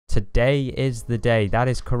Today is the day. That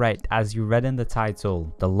is correct. As you read in the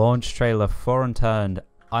title, the launch trailer for Unturned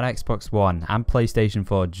on Xbox One and PlayStation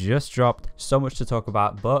 4 just dropped. So much to talk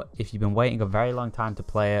about, but if you've been waiting a very long time to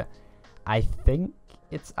play it, I think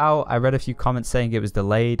it's out. I read a few comments saying it was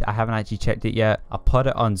delayed. I haven't actually checked it yet. I put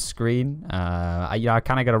it on screen. I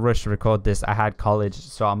kind of got a rush to record this. I had college,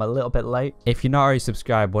 so I'm a little bit late. If you're not already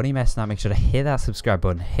subscribed, what are you messing up? Make sure to hit that subscribe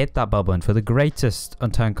button, hit that bell button for the greatest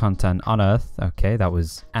Unturned content on Earth. Okay, that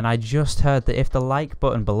was... And I just heard that if the like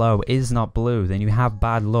button below is not blue, then you have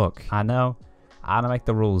bad luck. I know. I don't make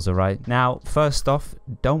the rules, alright? Now, first off,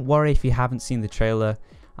 don't worry if you haven't seen the trailer.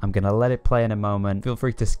 I'm going to let it play in a moment. Feel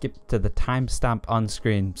free to skip to the timestamp on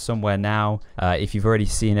screen somewhere now if you've already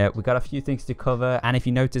seen it. We've got a few things to cover, and if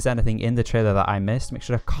you notice anything in the trailer that I missed, make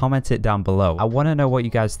sure to comment it down below. I want to know what you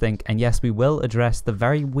guys think, and yes, we will address the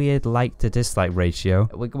very weird like to dislike ratio.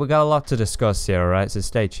 We got a lot to discuss here, alright? So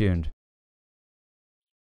stay tuned.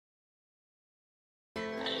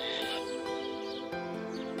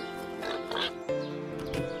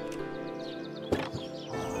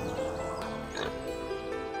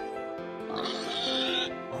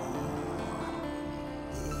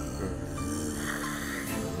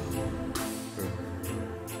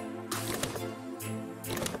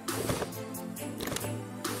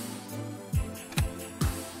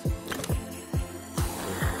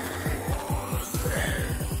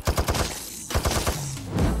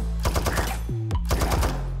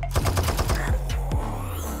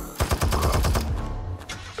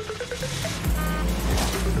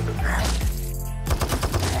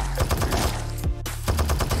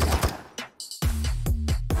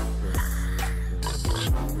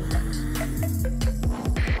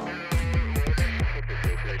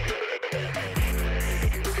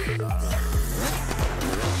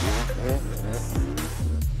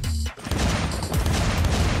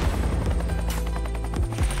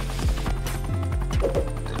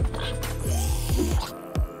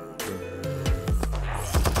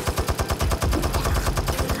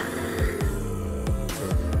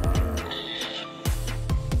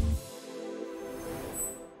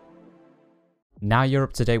 Now you're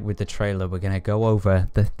up to date with the trailer. We're going to go over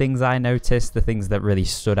the things I noticed, the things that really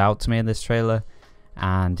stood out to me in this trailer.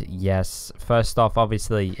 And yes, first off,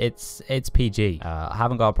 obviously, it's PG. I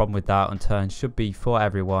haven't got a problem with that. Unturned should be for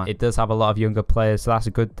everyone. It does have a lot of younger players, so that's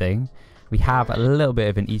a good thing. We have a little bit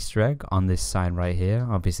of an Easter egg on this sign right here.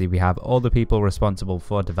 Obviously, we have all the people responsible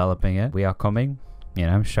for developing it. We are coming. You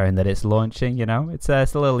know, showing that it's launching, you know. It's a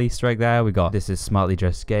little Easter egg there. We got, this is Smartly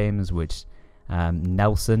Dressed Games, which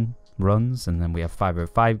Nelson runs, and then we have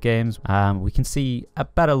 505 games. We can see a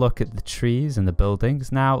better look at the trees and the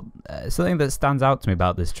buildings. Now, something that stands out to me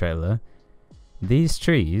about this trailer, these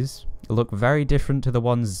trees look very different to the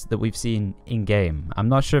ones that we've seen in game. I'm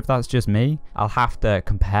not sure if that's just me. I'll have to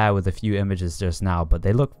compare with a few images just now, but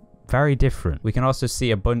they look very different. We can also see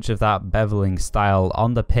a bunch of that beveling style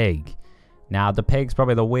on the pig. Now, the pig's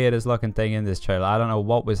probably the weirdest looking thing in this trailer. I don't know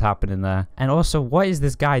what was happening there. And also, what is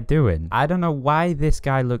this guy doing? I don't know why this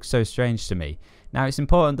guy looks so strange to me. Now, it's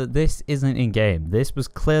important that this isn't in-game. This was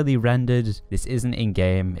clearly rendered. This isn't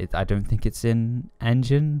in-game. I don't think it's in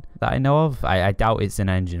engine that I know of. I doubt it's in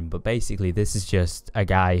engine. But basically, this is just a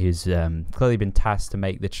guy who's clearly been tasked to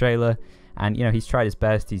make the trailer. And, you know, he's tried his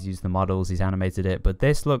best. He's used the models. He's animated it. But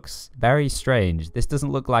this looks very strange. This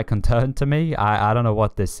doesn't look like Unturned to me. I don't know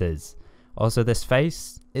what this is. Also, this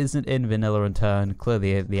face isn't in vanilla Unturned.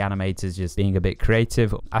 Clearly, the animator's just being a bit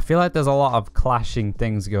creative. I feel like there's a lot of clashing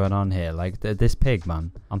things going on here. Like, this pig,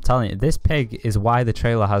 man. I'm telling you, this pig is why the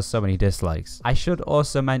trailer has so many dislikes. I should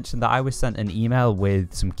also mention that I was sent an email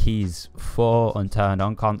with some keys for Unturned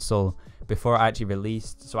on console before it actually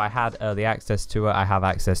released, so I had early access to it. I have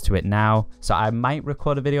access to it now, so I might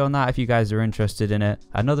record a video on that if you guys are interested in it.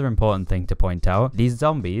 Another important thing to point out, these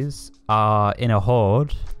zombies are in a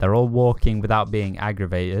horde. They're all walking without being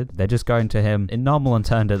aggravated. They're just going to him. In normal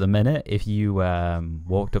Unturned at the minute, if you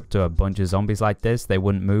walked up to a bunch of zombies like this, they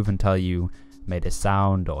wouldn't move until you made a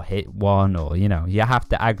sound or hit one, or, you know, you have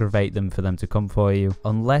to aggravate them for them to come for you,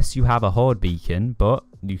 unless you have a horde beacon. But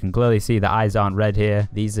you can clearly see the eyes aren't red here.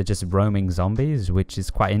 These are just roaming zombies, which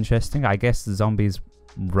is quite interesting. I guess the zombies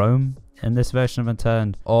roam in this version of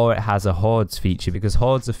Unturned, or it has a hordes feature, because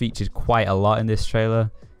hordes are featured quite a lot in this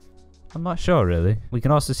trailer. I'm not sure, really. We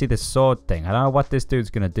can also see this sword thing. I don't know what this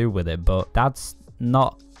dude's gonna do with it, but that's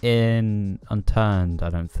not in Unturned, I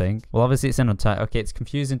don't think. Well, obviously it's in Unturned. Okay, it's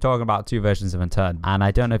confusing talking about two versions of Unturned, and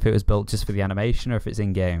I don't know if it was built just for the animation or if it's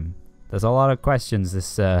in game. There's a lot of questions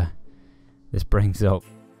this brings up.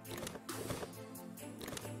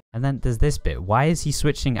 And then there's this bit. Why is he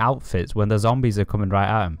switching outfits when the zombies are coming right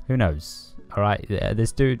at him? Who knows? Alright,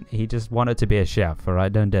 this dude, he just wanted to be a chef,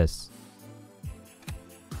 alright, don't diss.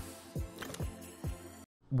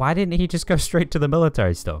 Why didn't he just go straight to the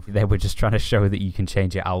military stuff? They were just trying to show that you can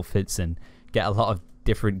change your outfits and get a lot of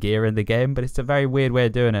different gear in the game, but it's a very weird way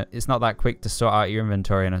of doing it. It's not that quick to sort out your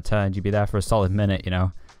inventory in Unturned. You'd be there for a solid minute, you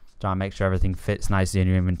know, trying to make sure everything fits nicely in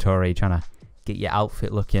your inventory, trying to get your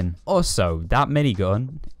outfit looking. Also, that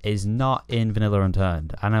minigun is not in Vanilla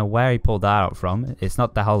Unturned. I don't know where he pulled that out from. It's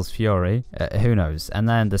not the Hell's Fury. Who knows? And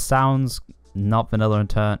then the sounds, not Vanilla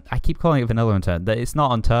Unturned. I keep calling it Vanilla Unturned. It's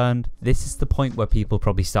not Unturned. This is the point where people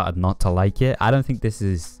probably started not to like it. I don't think this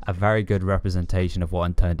is a very good representation of what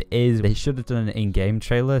Unturned is. They should have done an in-game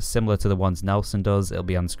trailer similar to the ones Nelson does. It'll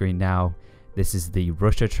be on screen now. This is the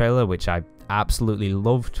Russia trailer, which I absolutely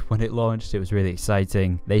loved when it launched. It was really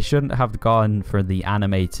exciting. They shouldn't have gone for the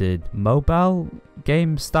animated mobile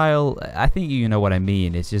game style. I think you know what I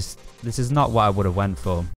mean. It's just, this is not what I would have went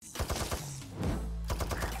for.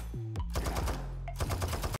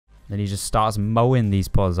 Then he just starts mowing these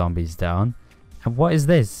poor zombies down. And what is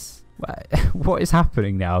this? What is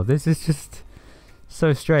happening now? This is just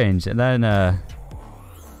so strange. And then, right,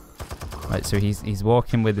 so he's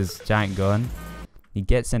walking with his giant gun. He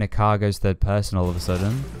gets in a car, goes third person all of a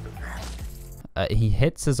sudden. He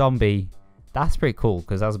hits a zombie. That's pretty cool,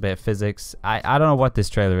 because that's a bit of physics. I don't know what this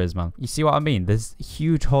trailer is, man. You see what I mean? There's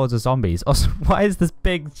huge hordes of zombies. Also, why is this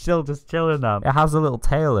big shield just chilling now? It has a little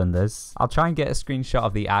tail in this. I'll try and get a screenshot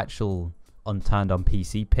of the actual Unturned on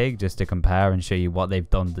PC pig, just to compare and show you what they've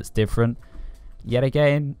done that's different. Yet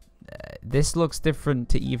again, this looks different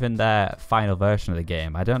to even their final version of the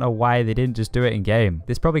game. I don't know why they didn't just do it in game.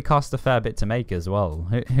 This probably cost a fair bit to make as well.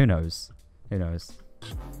 Who knows? Who knows?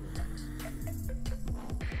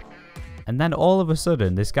 And then all of a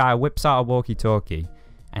sudden, this guy whips out a walkie-talkie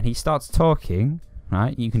and he starts talking,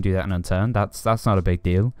 right? You can do that in Unturned. That's not a big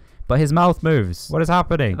deal. But his mouth moves. What is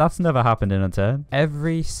happening? That's never happened in Unturned.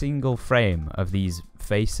 Every single frame of these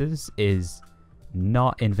faces is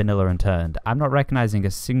not in Vanilla Unturned. I'm not recognizing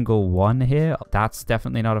a single one here. That's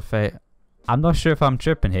definitely not a fake. I'm not sure if I'm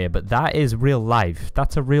tripping here, but that is real life.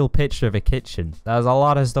 That's a real picture of a kitchen. There's a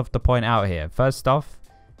lot of stuff to point out here. First off,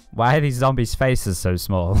 why are these zombies' faces so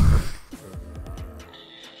small?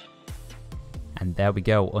 And there we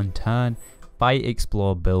go, Unturned, Fight,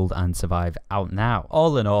 Explore, Build and Survive, out now.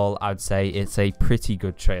 All in all, I'd say it's a pretty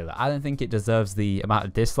good trailer. I don't think it deserves the amount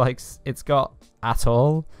of dislikes it's got at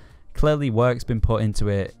all. Clearly work's been put into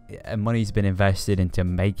it and money's been invested into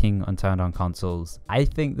making Unturned on consoles. I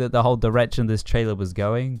think that the whole direction this trailer was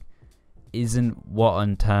going isn't what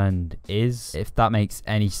Unturned is, if that makes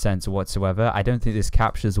any sense whatsoever. I don't think this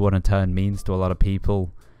captures what Unturned means to a lot of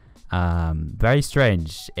people. Very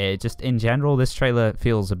strange. It just, in general, this trailer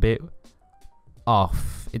feels a bit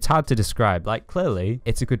off. It's hard to describe. Like, clearly,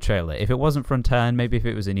 it's a good trailer. If it wasn't for Unturned, maybe if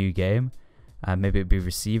it was a new game, maybe it'd be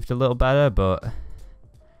received a little better, but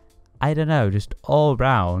I don't know, just all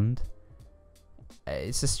round,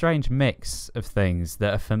 it's a strange mix of things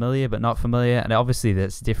that are familiar but not familiar, and obviously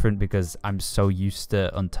that's different because I'm so used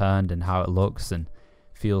to Unturned and how it looks and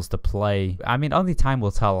feels to play. I mean, only time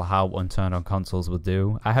will tell how Unturned on consoles will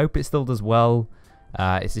do. I hope it still does well.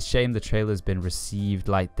 It's a shame the trailer's been received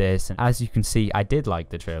like this, and as you can see, I did like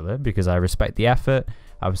the trailer because I respect the effort.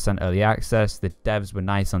 I was sent early access, the devs were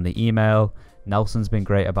nice on the email, Nelson's been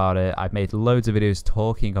great about it, I've made loads of videos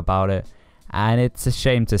talking about it, and it's a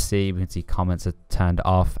shame to see. We can see comments are turned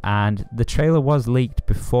off, and the trailer was leaked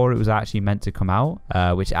before it was actually meant to come out,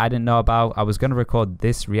 which I didn't know about. I was going to record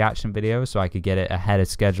this reaction video so I could get it ahead of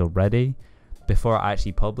schedule ready before I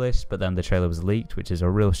actually published, but then the trailer was leaked, which is a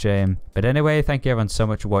real shame. But anyway, thank you everyone so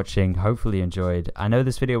much for watching. Hopefully you enjoyed. I know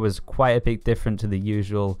this video was quite a bit different to the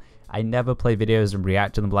usual. I never play videos and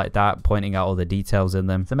react to them like that, pointing out all the details in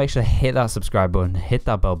them. So make sure to hit that subscribe button, hit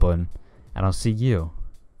that bell button, and I'll see you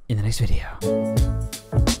in the next video.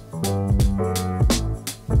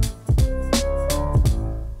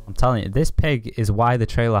 I'm telling you, this pig is why the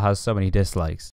trailer has so many dislikes.